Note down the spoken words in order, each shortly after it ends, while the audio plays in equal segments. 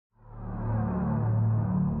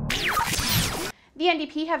The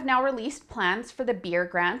NDP have now released plans for the beer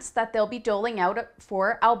grants that they'll be doling out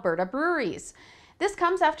for Alberta breweries. This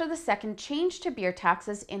comes after the second change to beer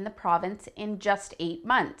taxes in the province in just 8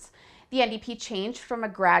 months. The NDP changed from a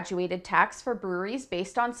graduated tax for breweries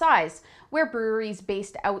based on size, where breweries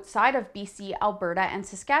based outside of BC, Alberta, and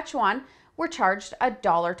Saskatchewan were charged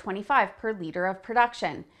 $1.25 per litre of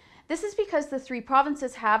production. This is because the three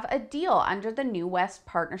provinces have a deal under the New West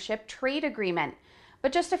Partnership Trade Agreement.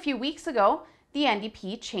 But just a few weeks ago, the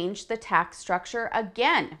NDP changed the tax structure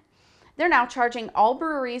again. They're now charging all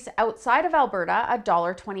breweries outside of Alberta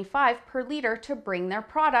 $1.25 per litre to bring their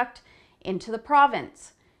product into the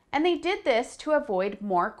province. And they did this to avoid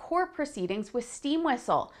more court proceedings with Steam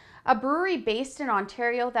Whistle, a brewery based in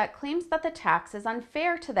Ontario that claims that the tax is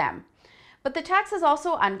unfair to them. But the tax is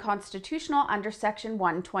also unconstitutional under Section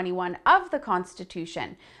 121 of the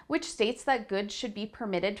Constitution, which states that goods should be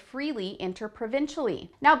permitted freely inter-provincially.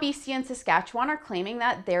 Now, BC and Saskatchewan are claiming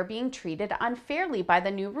that they're being treated unfairly by the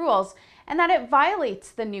new rules and that it violates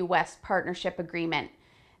the New West Partnership Agreement.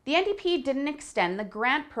 The NDP didn't extend the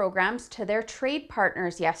grant programs to their trade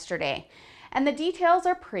partners yesterday, and the details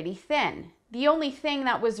are pretty thin. The only thing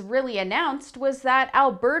that was really announced was that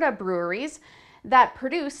Alberta breweries that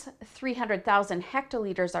produce 300,000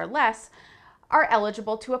 hectoliters or less are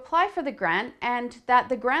eligible to apply for the grant, and that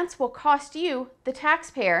the grants will cost you, the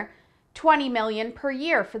taxpayer, $20 million per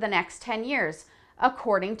year for the next 10 years,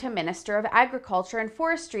 according to Minister of Agriculture and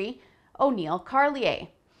Forestry, O'Neil Carlier.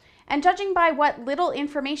 And judging by what little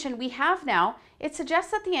information we have now, it suggests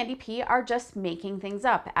that the NDP are just making things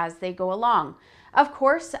up as they go along. Of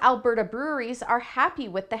course, Alberta breweries are happy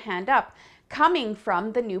with the hand up coming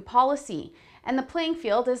from the new policy, and the playing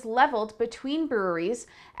field is leveled between breweries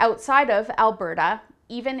outside of Alberta,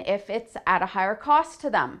 even if it's at a higher cost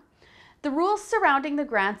to them. The rules surrounding the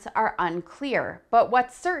grants are unclear, but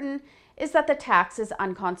what's certain is that the tax is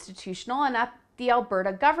unconstitutional and that the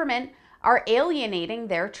Alberta government are alienating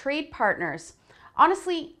their trade partners.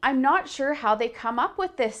 Honestly, I'm not sure how they come up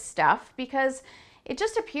with this stuff, because it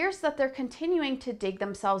just appears that they're continuing to dig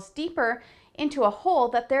themselves deeper into a hole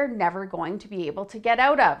that they're never going to be able to get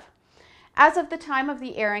out of. As of the time of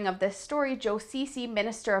the airing of this story, Joe Ceci,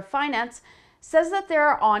 Minister of Finance, says that there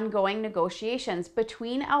are ongoing negotiations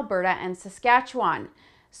between Alberta and Saskatchewan.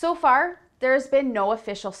 So far, there has been no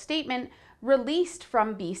official statement released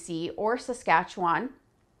from BC or Saskatchewan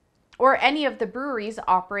or any of the breweries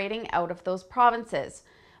operating out of those provinces.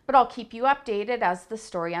 But I'll keep you updated as the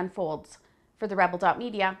story unfolds. For the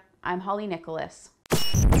Rebel.media, I'm Holly Nicholas.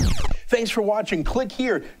 Thanks for watching. Click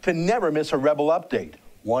here to never miss a Rebel update.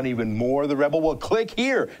 Want even more of the Rebel? Well, click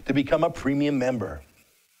here to become a premium member.